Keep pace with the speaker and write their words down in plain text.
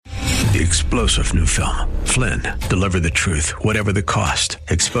The explosive new film, Flynn, deliver the truth, whatever the cost,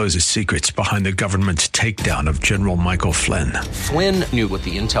 exposes secrets behind the government's takedown of General Michael Flynn. Flynn knew what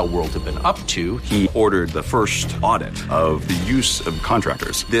the intel world had been up to. He ordered the first audit of the use of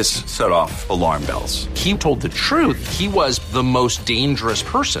contractors. This set off alarm bells. He told the truth. He was the most dangerous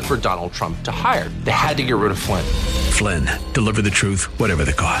person for Donald Trump to hire. They had to get rid of Flynn. Flynn, deliver the truth, whatever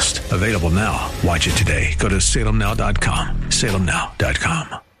the cost. Available now. Watch it today. Go to salemnow.com.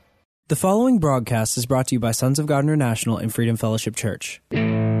 salemnow.com. The following broadcast is brought to you by Sons of God International and Freedom Fellowship Church. Hello,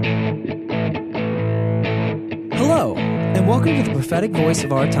 and welcome to the prophetic voice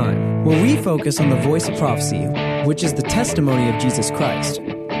of our time, where we focus on the voice of prophecy, which is the testimony of Jesus Christ.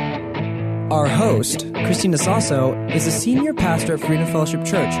 Our host, Christina Sasso, is a senior pastor at Freedom Fellowship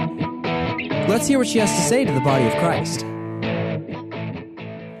Church. Let's hear what she has to say to the body of Christ.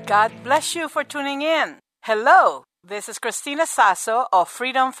 God bless you for tuning in. Hello. This is Christina Sasso of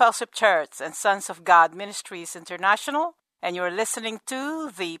Freedom Fellowship Church and Sons of God Ministries International, and you're listening to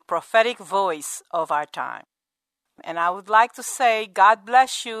the prophetic voice of our time. And I would like to say God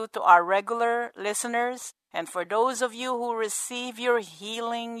bless you to our regular listeners, and for those of you who receive your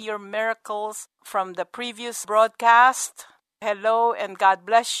healing, your miracles from the previous broadcast, hello and God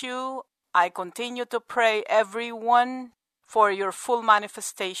bless you. I continue to pray everyone for your full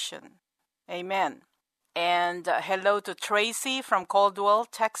manifestation. Amen. And hello to Tracy from Caldwell,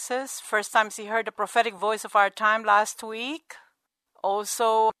 Texas. First time she heard the prophetic voice of our time last week.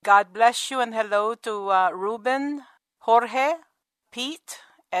 Also, God bless you and hello to Ruben, Jorge, Pete,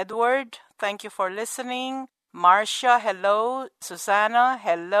 Edward. Thank you for listening. Marcia, hello. Susanna,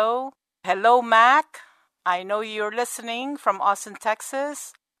 hello. Hello, Mac. I know you're listening from Austin,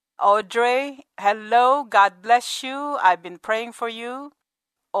 Texas. Audrey, hello. God bless you. I've been praying for you.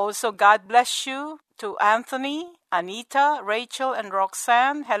 Also, God bless you to Anthony, Anita, Rachel, and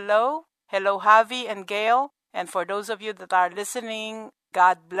Roxanne. Hello. Hello, Javi and Gail. And for those of you that are listening,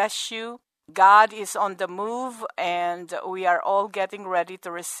 God bless you. God is on the move, and we are all getting ready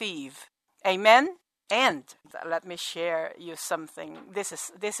to receive. Amen? And let me share you something. This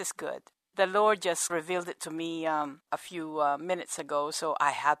is good. The Lord just revealed it to me a few minutes ago, so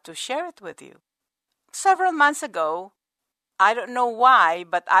I had to share it with you. Several months ago, I don't know why,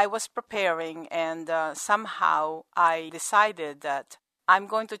 but I was preparing and somehow I decided that I'm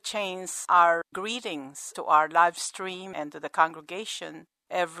going to change our greetings to our live stream and to the congregation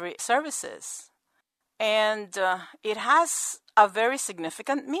every services. And it has a very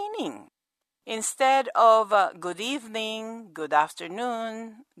significant meaning. Instead of good evening, good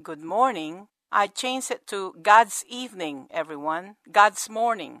afternoon, good morning, I changed it to God's evening, everyone, God's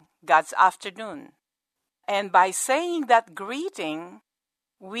morning, God's afternoon. And by saying that greeting,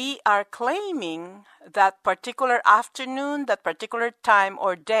 we are claiming that particular afternoon, that particular time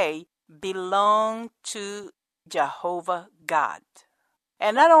or day belong to Jehovah God.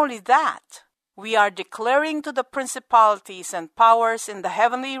 And not only that, we are declaring to the principalities and powers in the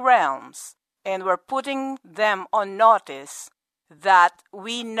heavenly realms, and we're putting them on notice that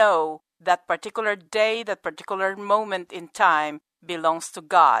we know that particular day, that particular moment in time belongs to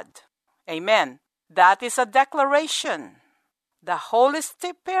God. Amen. That is a declaration. The Holy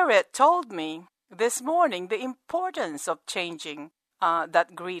Spirit told me this morning the importance of changing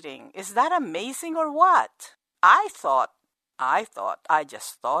that greeting. Is that amazing or what? I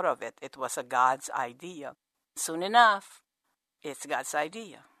just thought of it. It was a God's idea. Soon enough, it's God's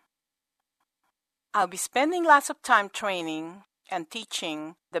idea. I'll be spending lots of time training and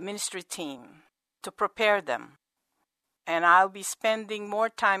teaching the ministry team to prepare them. And I'll be spending more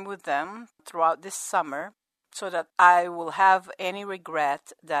time with them throughout this summer so that I will have any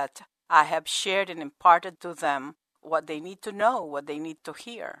regret that I have shared and imparted to them what they need to know, what they need to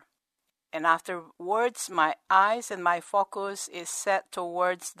hear. And afterwards, my eyes and my focus is set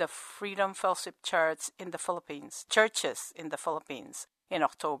towards the Freedom Fellowship Church in the Philippines, churches in the Philippines in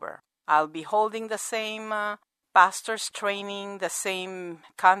October. I'll be holding the same pastors training, the same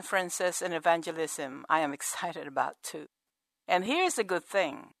conferences and evangelism I am excited about too. And here's the good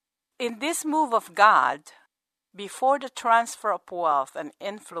thing. In this move of God, before the transfer of wealth and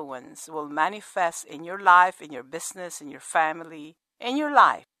influence will manifest in your life, in your business, in your family, in your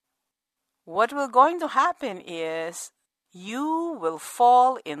life, what will going to happen is you will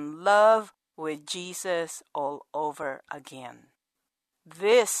fall in love with Jesus all over again.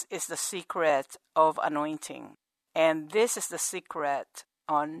 This is the secret of anointing. And this is the secret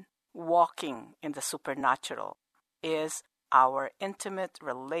on walking in the supernatural, is our intimate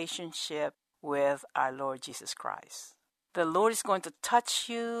relationship with our Lord Jesus Christ. The Lord is going to touch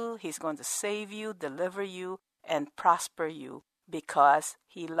you. He's going to save you, deliver you, and prosper you because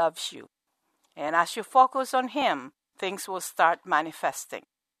He loves you. And as you focus on Him, things will start manifesting.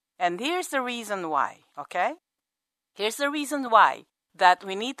 And here's the reason why, okay? Here's the reason why that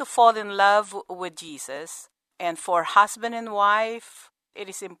we need to fall in love with Jesus. And for husband and wife, it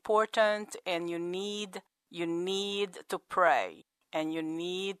is important, and you need to pray, and you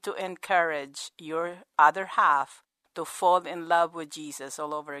need to encourage your other half to fall in love with Jesus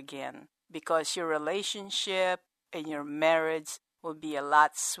all over again, because your relationship and your marriage will be a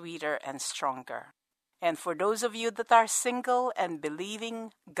lot sweeter and stronger. And for those of you that are single and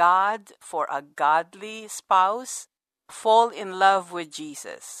believing God for a godly spouse, fall in love with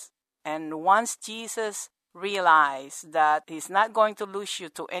Jesus. And once Jesus realizes that He's not going to lose you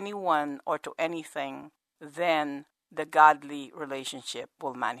to anyone or to anything, then the godly relationship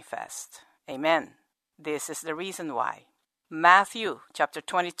will manifest. Amen. This is the reason why. Matthew chapter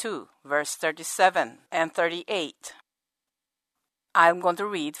 22, verse 37 and 38. I'm going to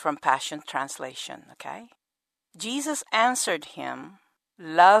read from Passion Translation, okay? Jesus answered him,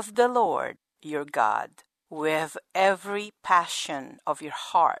 "Love the Lord your God with every passion of your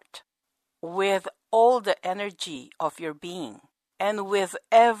heart, with all the energy of your being, and with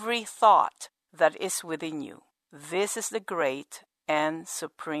every thought that is within you. This is the great and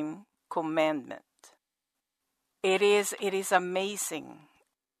supreme commandment." It is amazing.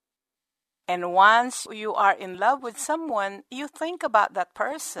 And once you are in love with someone, you think about that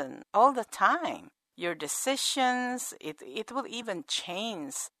person all the time. Your decisions, it will even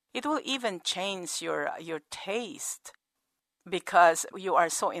change. It will even change your taste, because you are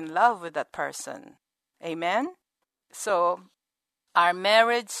so in love with that person. Amen? So our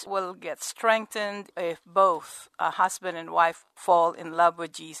marriage will get strengthened if both a husband and wife fall in love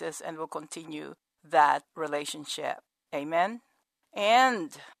with Jesus and will continue that relationship. Amen?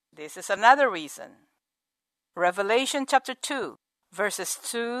 And this is another reason. Revelation chapter 2, verses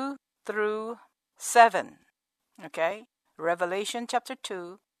 2 through 7. Okay? Revelation chapter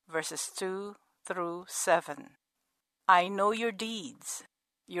 2, verses 2 through 7. I know your deeds,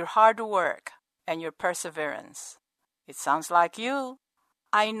 your hard work, and your perseverance. It sounds like you.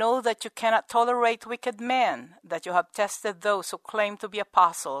 I know that you cannot tolerate wicked men, that you have tested those who claim to be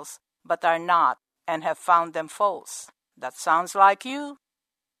apostles, but are not, and have found them false. That sounds like you.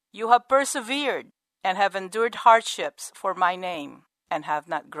 You have persevered and have endured hardships for my name, and have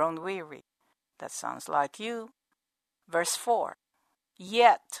not grown weary. That sounds like you. Verse 4.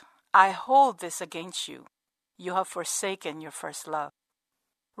 Yet I hold this against you. You have forsaken your first love.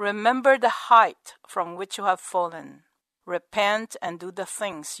 Remember the height from which you have fallen. Repent and do the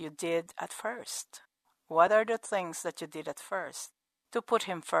things you did at first. What are the things that you did at first? To put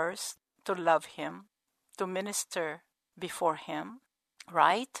Him first, to love Him, to minister before Him,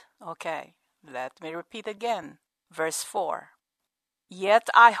 right? Okay, let me repeat again. Verse 4. Yet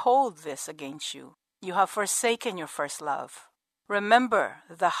I hold this against you. You have forsaken your first love. Remember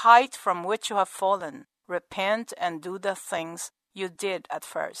the height from which you have fallen. Repent and do the things you did at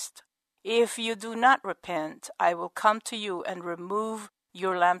first. If you do not repent, I will come to you and remove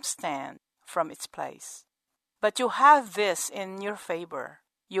your lampstand from its place. But you have this in your favor.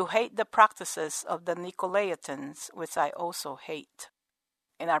 You hate the practices of the Nicolaitans, which I also hate.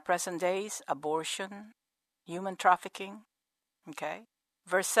 In our present days, abortion, human trafficking. Okay?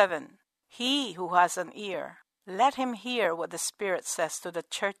 Verse 7. He who has an ear, let him hear what the Spirit says to the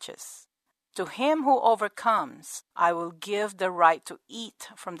churches. To him who overcomes, I will give the right to eat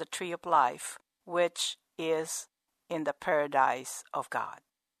from the tree of life, which is in the paradise of God.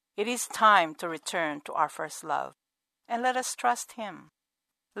 It is time to return to our first love, and let us trust Him.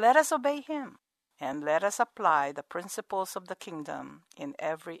 Let us obey Him, and let us apply the principles of the kingdom in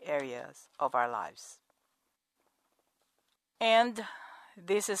every area of our lives. And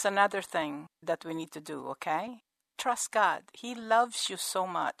this is another thing that we need to do, okay? Trust God. He loves you so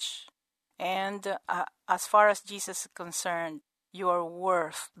much. And as far as Jesus is concerned, you are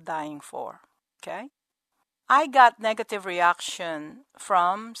worth dying for, okay? I got negative reaction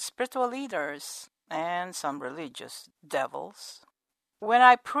from spiritual leaders and some religious devils when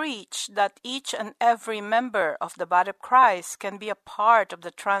I preach that each and every member of the body of Christ can be a part of the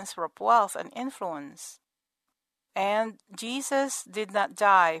transfer of wealth and influence. And Jesus did not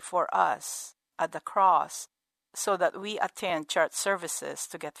die for us at the cross so that we attend church services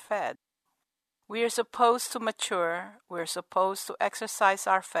to get fed. We are supposed to mature. We're supposed to exercise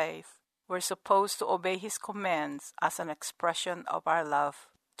our faith. We're supposed to obey His commands as an expression of our love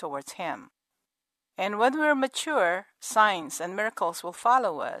towards Him. And when we're mature, signs and miracles will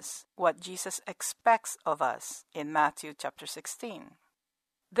follow us, what Jesus expects of us in Matthew chapter 16.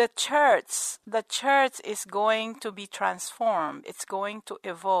 The church is going to be transformed. It's going to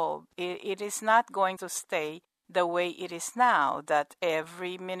evolve. It is not going to stay the way it is now, that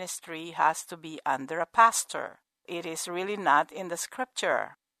every ministry has to be under a pastor. It is really not in the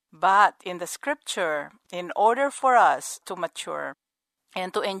scripture. But in the scripture, in order for us to mature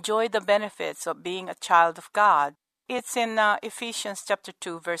and to enjoy the benefits of being a child of God, it's in Ephesians chapter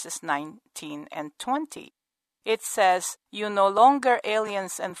 2, verses 19 and 20. It says, "You no longer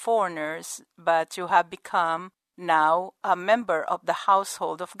aliens and foreigners, but you have become now a member of the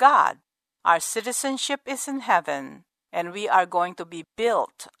household of God. Our citizenship is in heaven, and we are going to be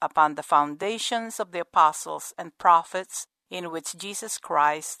built upon the foundations of the apostles and prophets, in which Jesus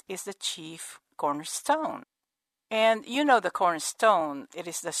Christ is the chief cornerstone." And you know the cornerstone, it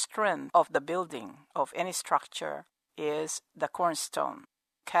is the strength of the building of any structure, is the cornerstone.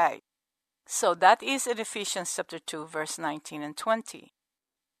 Okay. So that is in Ephesians chapter 2, verse 19 and 20.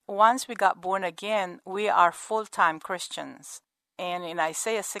 Once we got born again, we are full-time Christians. And in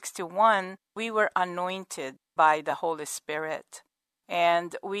Isaiah 61, we were anointed by the Holy Spirit.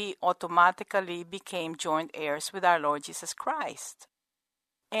 And we automatically became joint heirs with our Lord Jesus Christ.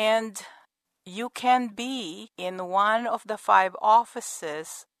 And you can be in one of the 5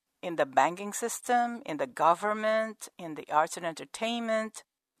 offices in the banking system, in the government, in the arts and entertainment,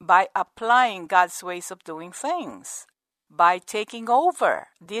 by applying God's ways of doing things, by taking over.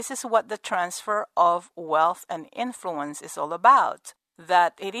 This is what the transfer of wealth and influence is all about.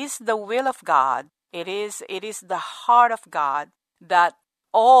 That it is the will of God, it is the heart of God, that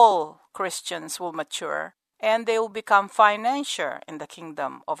all Christians will mature and they will become financier in the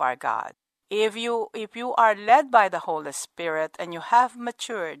kingdom of our God. If you are led by the Holy Spirit and you have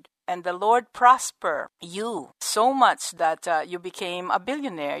matured, and the Lord prosper you so much that you became a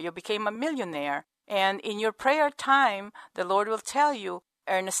billionaire, you became a millionaire, and in your prayer time, the Lord will tell you,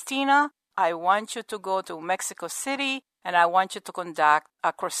 "Ernestina, I want you to go to Mexico City, and I want you to conduct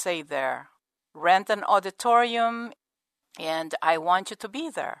a crusade there. Rent an auditorium, and I want you to be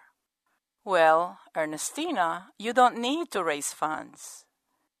there." Well, Ernestina, you don't need to raise funds,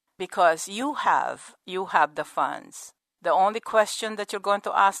 because you have the funds. The only question that you're going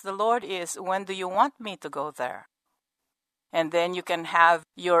to ask the Lord is, "When do you want me to go there?" And then you can have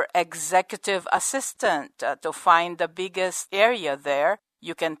your executive assistant to find the biggest area there.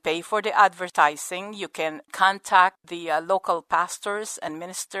 You can pay for the advertising. You can contact the local pastors and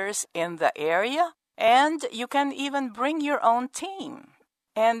ministers in the area. And you can even bring your own team.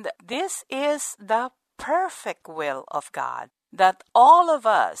 And this is the perfect will of God, that all of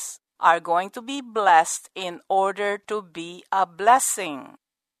us are going to be blessed in order to be a blessing.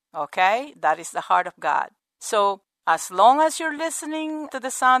 Okay? That is the heart of God. So, as long as you're listening to the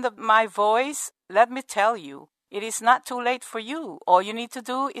sound of my voice, let me tell you, it is not too late for you. All you need to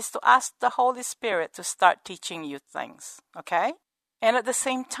do is to ask the Holy Spirit to start teaching you things. Okay? And at the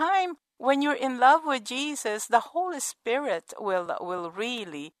same time, when you're in love with Jesus, the Holy Spirit will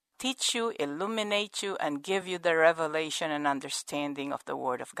really teach you, illuminate you, and give you the revelation and understanding of the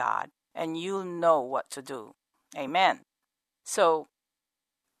Word of God. And you'll know what to do. Amen. So,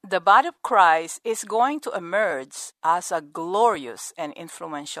 the body of Christ is going to emerge as a glorious and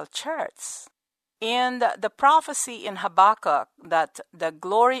influential church. In the prophecy in Habakkuk that the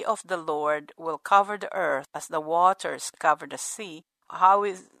glory of the Lord will cover the earth as the waters cover the sea, how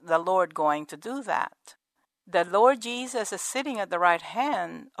is the Lord going to do that? The Lord Jesus is sitting at the right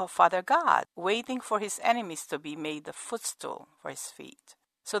hand of Father God, waiting for his enemies to be made the footstool for his feet.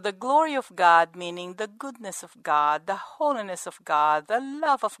 So the glory of God, meaning the goodness of God, the holiness of God, the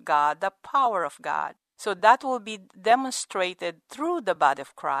love of God, the power of God. So that will be demonstrated through the body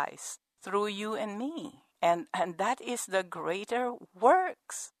of Christ, through you and me. And that is the greater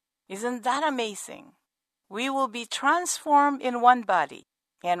works. Isn't that amazing? We will be transformed in one body.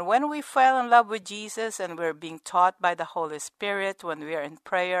 And when we fell in love with Jesus and we're being taught by the Holy Spirit, when we are in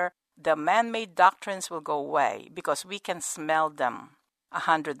prayer, the man-made doctrines will go away because we can smell them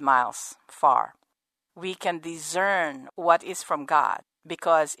 100 miles far. We can discern what is from God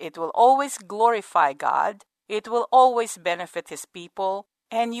because it will always glorify God. It will always benefit his people,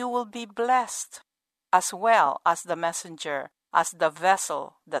 and you will be blessed as well as the messenger, as the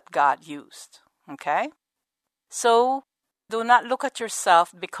vessel that God used. Okay? So, do not look at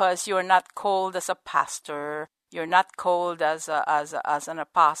yourself because you're not called as a pastor, you're not called as an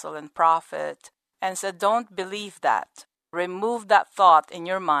apostle and prophet, and so don't believe that. Remove that thought in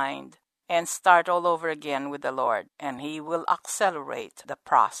your mind and start all over again with the Lord, and he will accelerate the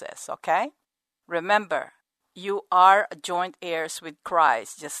process, okay? Remember, you are joint heirs with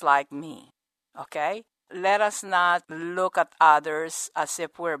Christ just like me, okay? let us not look at others as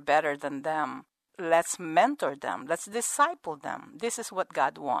if we're better than them. Let's mentor them. Let's disciple them. This is what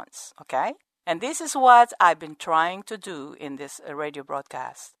God wants, okay? And this is what I've been trying to do in this radio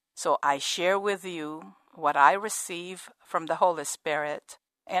broadcast. So I share with you what I receive from the Holy Spirit,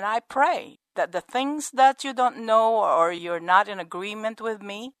 and I pray that the things that you don't know or you're not in agreement with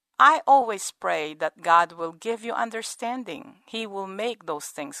me, I always pray that God will give you understanding. He will make those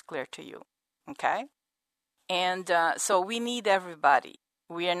things clear to you, okay? And so we need everybody.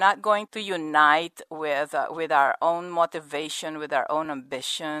 We are not going to unite with our own motivation, with our own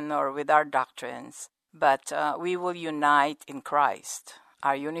ambition, or with our doctrines, but we will unite in Christ.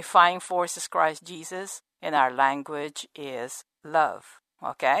 Our unifying force is Christ Jesus, and our language is love,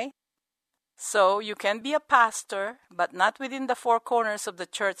 okay? So you can be a pastor, but not within the four corners of the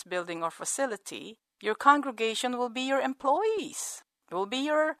church building or facility. Your congregation will be your employees, will be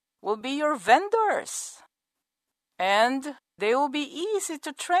your vendors. And they will be easy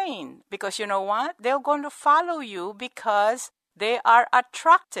to train because you know what? They're going to follow you because they are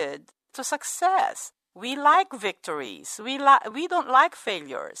attracted to success. We like victories. We don't like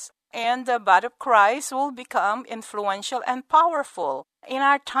failures. And the body of Christ will become influential and powerful in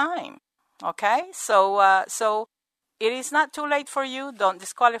our time. Okay? So it is not too late for you. Don't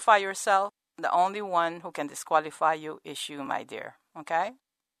disqualify yourself. The only one who can disqualify you is you, my dear. Okay?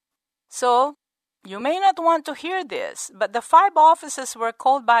 So you may not want to hear this, but the 5 offices were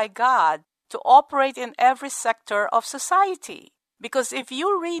called by God to operate in every sector of society. Because if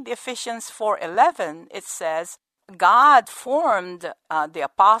you read Ephesians 4:11, it says, God formed the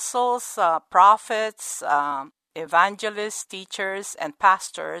apostles, prophets, evangelists, teachers, and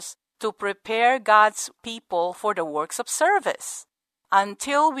pastors to prepare God's people for the works of service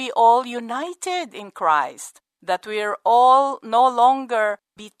until we all united in Christ, that we are all no longer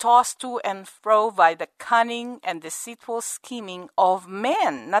be tossed to and fro by the cunning and deceitful scheming of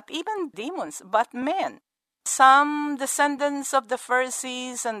men, not even demons, but men. Some descendants of the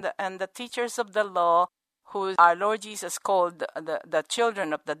Pharisees and the teachers of the law, who our Lord Jesus called the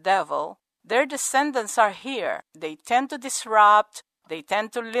children of the devil, their descendants are here. They tend to disrupt, they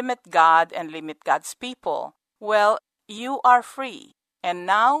tend to limit God and limit God's people. Well, you are free. And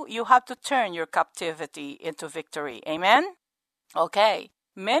now you have to turn your captivity into victory. Amen? Okay.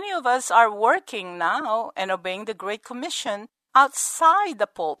 Many of us are working now and obeying the Great Commission outside the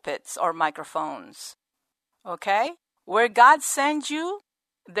pulpits or microphones. Okay? Where God sends you,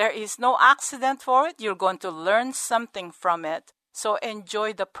 there is no accident for it. You're going to learn something from it. So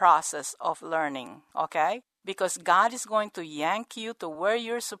enjoy the process of learning. Okay? Because God is going to yank you to where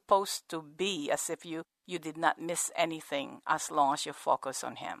you're supposed to be as if you did not miss anything as long as you focus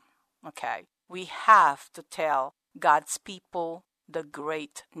on Him. Okay? We have to tell God's people the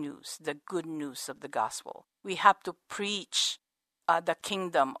great news, the good news of the gospel. We have to preach the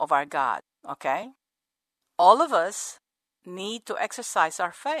kingdom of our God. Okay? All of us need to exercise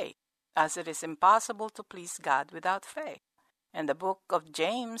our faith, as it is impossible to please God without faith. And the book of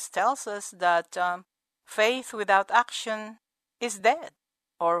James tells us that faith without action is dead,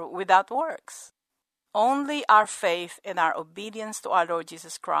 or without works. Only our faith and our obedience to our Lord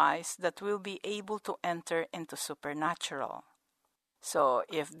Jesus Christ that will be able to enter into supernatural. So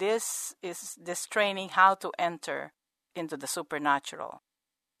if this is this training how to enter into the supernatural.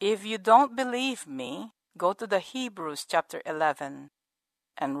 If you don't believe me, go to the Hebrews chapter 11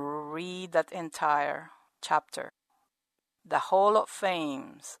 and read that entire chapter. The Hall of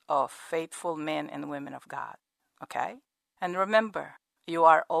Fames of faithful men and women of God. Okay? And remember, you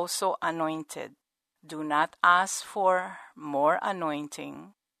are also anointed. Do not ask for more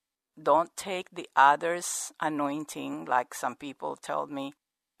anointing. Don't take the other's anointing, like some people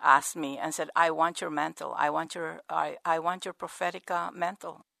asked me and said, I want your mantle. I want your prophetic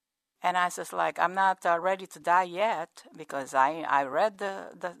mantle. And I was like, I'm not ready to die yet, because I read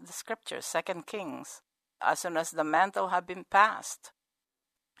the scriptures, 2 Kings. As soon as the mantle had been passed,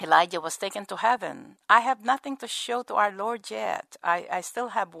 Elijah was taken to heaven. I have nothing to show to our Lord yet. I still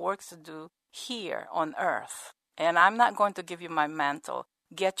have work to do here on earth. And I'm not going to give you my mantle.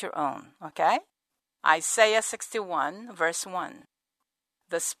 Get your own, okay? Isaiah 61, verse 1.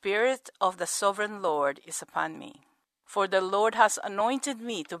 The Spirit of the Sovereign Lord is upon me, for the Lord has anointed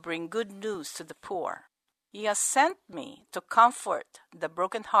me to bring good news to the poor. He has sent me to comfort the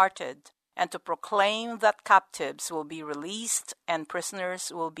brokenhearted and to proclaim that captives will be released and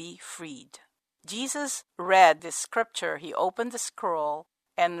prisoners will be freed. Jesus read this scripture. He opened the scroll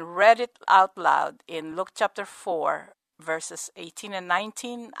and read it out loud in Luke chapter 4, verses 18 and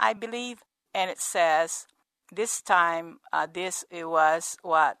 19, I believe. And it says, this time, it was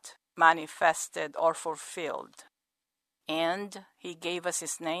what? manifested or fulfilled. And He gave us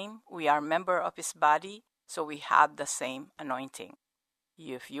His name. We are a member of His body, so we have the same anointing.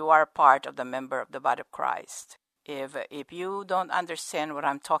 If you are part of the member of the body of Christ, if you don't understand what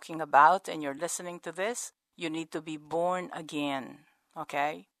I'm talking about and you're listening to this, you need to be born again,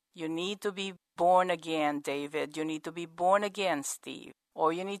 okay? You need to be born again, David. You need to be born again, Steve.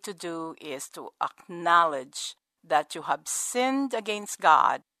 All you need to do is to acknowledge that you have sinned against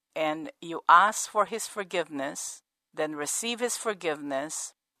God and you ask for His forgiveness, then receive His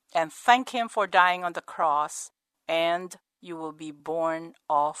forgiveness and thank Him for dying on the cross, and you will be born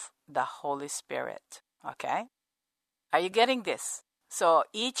of the Holy Spirit, okay? Are you getting this? So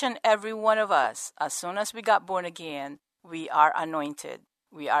each and every one of us, as soon as we got born again, we are anointed.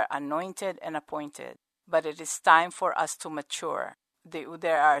 We are anointed and appointed. But it is time for us to mature.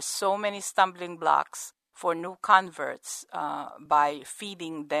 There are so many stumbling blocks for new converts by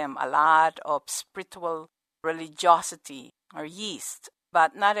feeding them a lot of spiritual religiosity or yeast.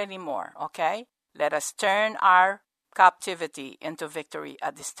 But not anymore, okay? Let us turn our captivity into victory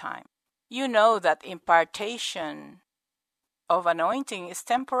at this time. You know that impartation of anointing is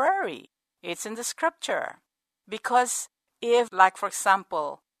temporary. It's in the scripture. Because if, like for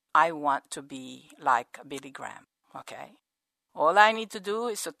example, I want to be like Billy Graham, okay? All I need to do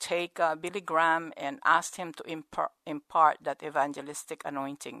is to take Billy Graham and ask him to impart that evangelistic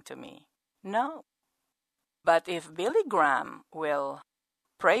anointing to me. No. But if Billy Graham will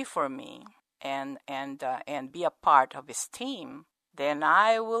pray for me and be a part of his team, then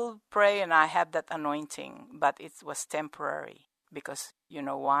I will pray and I have that anointing. But it was temporary, because you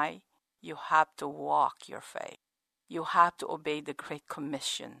know why? You have to walk your faith. You have to obey the Great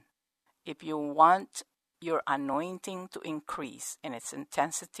Commission. If you want your anointing to increase in its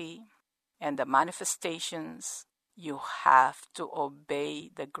intensity and the manifestations, you have to obey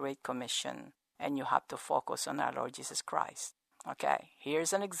the Great Commission and you have to focus on our Lord Jesus Christ. Okay,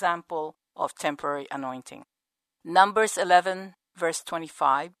 here's an example of temporary anointing. Numbers 11, verse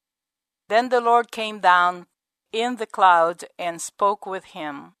 25. Then the Lord came down in the cloud and spoke with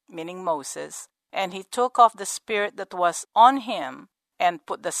him, meaning Moses, and he took off the spirit that was on him and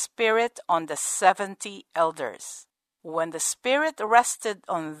put the spirit on the 70 elders. When the spirit rested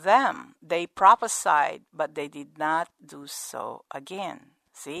on them, they prophesied, but they did not do so again.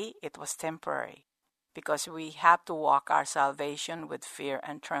 See, it was temporary, because we have to walk our salvation with fear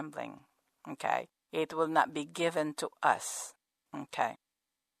and trembling. Okay, it will not be given to us. Okay.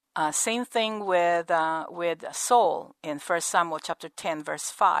 Same thing with Saul in 1 Samuel chapter 10, verse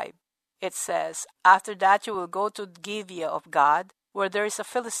 5. It says, after that you will go to Gibeah of God, where there is a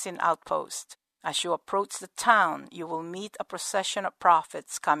Philistine outpost. As you approach the town, you will meet a procession of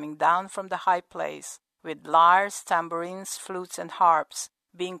prophets coming down from the high place, with lyres, tambourines, flutes, and harps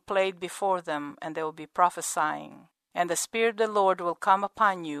being played before them, and they will be prophesying. And the Spirit of the Lord will come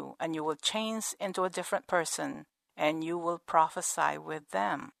upon you, and you will change into a different person, and you will prophesy with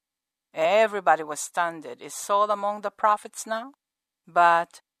them. Everybody was stunned. Is Saul among the prophets now?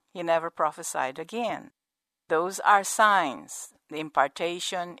 But he never prophesied again. Those are signs. The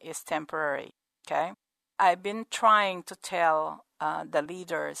impartation is temporary. Okay? I've been trying to tell the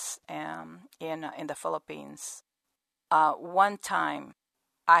leaders in the Philippines. One time,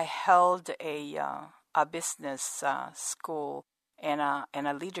 I held a business school and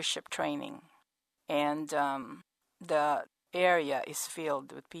a leadership training, and the area is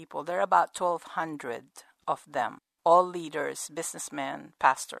filled with people. There are about 1,200 of them, all leaders, businessmen,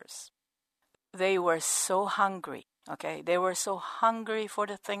 pastors. They were so hungry, okay? They were so hungry for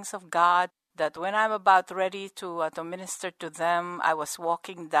the things of God that when I'm about ready to minister to them, I was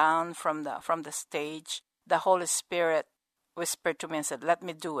walking down from the stage. The Holy Spirit whispered to me and said, let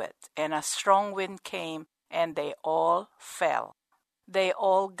me do it. And a strong wind came and they all fell. They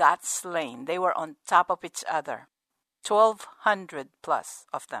all got slain. They were on top of each other. 1,200 plus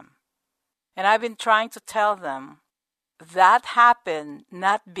of them. And I've been trying to tell them that happened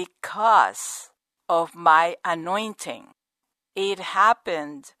not because of my anointing. It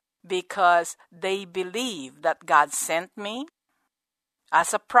happened because they believed that God sent me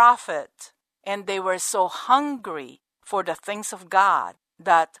as a prophet, and they were so hungry for the things of God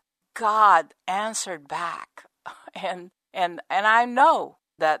that God answered back. And I know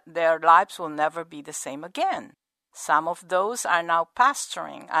that their lives will never be the same again. Some of those are now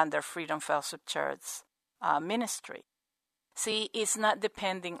pastoring under Freedom Fellowship Church ministry. See, it's not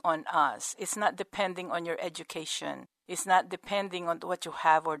depending on us. It's not depending on your education. It's not depending on what you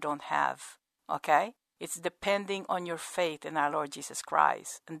have or don't have. Okay? It's depending on your faith in our Lord Jesus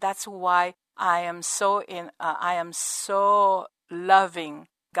Christ. And that's why I am so loving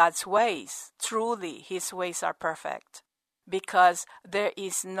God's ways. Truly, His ways are perfect, because there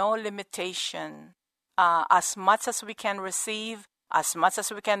is no limitation. As much as we can receive, as much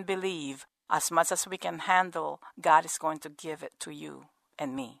as we can believe, as much as we can handle, God is going to give it to you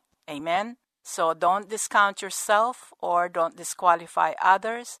and me. Amen? So don't discount yourself or don't disqualify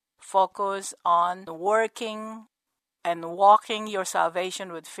others. Focus on working and walking your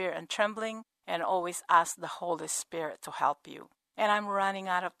salvation with fear and trembling, and always ask the Holy Spirit to help you. And I'm running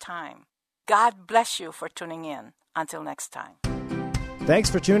out of time. God bless you for tuning in. Until next time. Thanks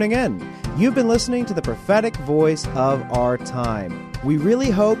for tuning in. You've been listening to the prophetic voice of our time. We really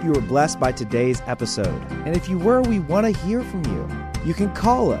hope you were blessed by today's episode. And if you were, we want to hear from you. You can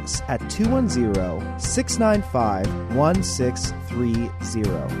call us at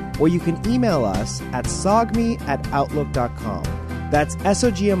 210-695-1630. Or you can email us at sogmi@outlook.com. That's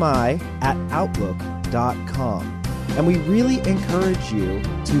SOGMI@outlook.com. And we really encourage you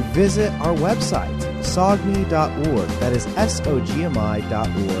to visit our website, sogmi.org. That is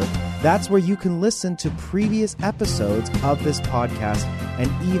SOGMI.org. That's where you can listen to previous episodes of this podcast and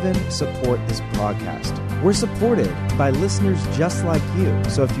even support this podcast. We're supported by listeners just like you.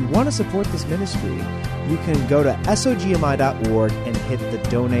 So if you want to support this ministry, you can go to SOGMI.org and hit the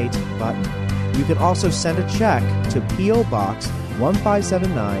donate button. You can also send a check to P.O. Box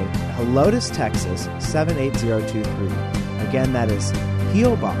 1579, Helotes, Texas 78023. Again, that is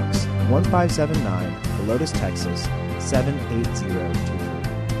P.O. Box 1579, Helotes, Texas 78023.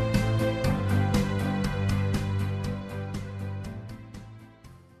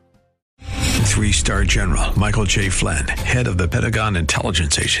 Three-star General Michael J. Flynn, head of the Pentagon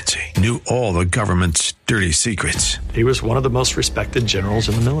Intelligence Agency, knew all the government's dirty secrets. He was one of the most respected generals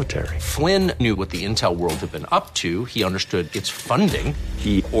in the military. Flynn knew what the intel world had been up to. He understood its funding.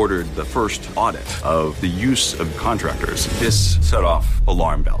 He ordered the first audit of the use of contractors. This set off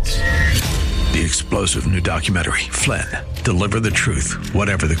alarm bells. The explosive new documentary, Flynn, Deliver the Truth,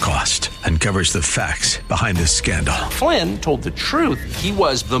 Whatever the Cost, uncovers the facts behind this scandal. Flynn told the truth. He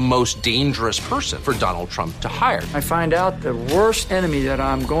was the most dangerous person for Donald Trump to hire. I find out the worst enemy that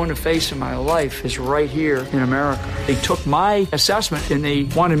I'm going to face in my life is right here in America. They took my assessment and they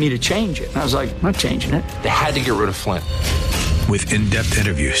wanted me to change it. And I was like, I'm not changing it. They had to get rid of Flynn. With in-depth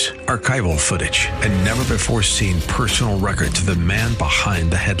interviews, archival footage, and never-before-seen personal records of the man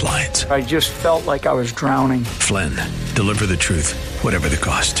behind the headlines. I just felt like I was drowning. Flynn, Deliver the Truth, Whatever the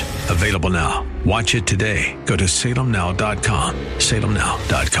Cost. Available now. Watch it today. Go to salemnow.com.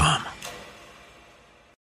 salemnow.com.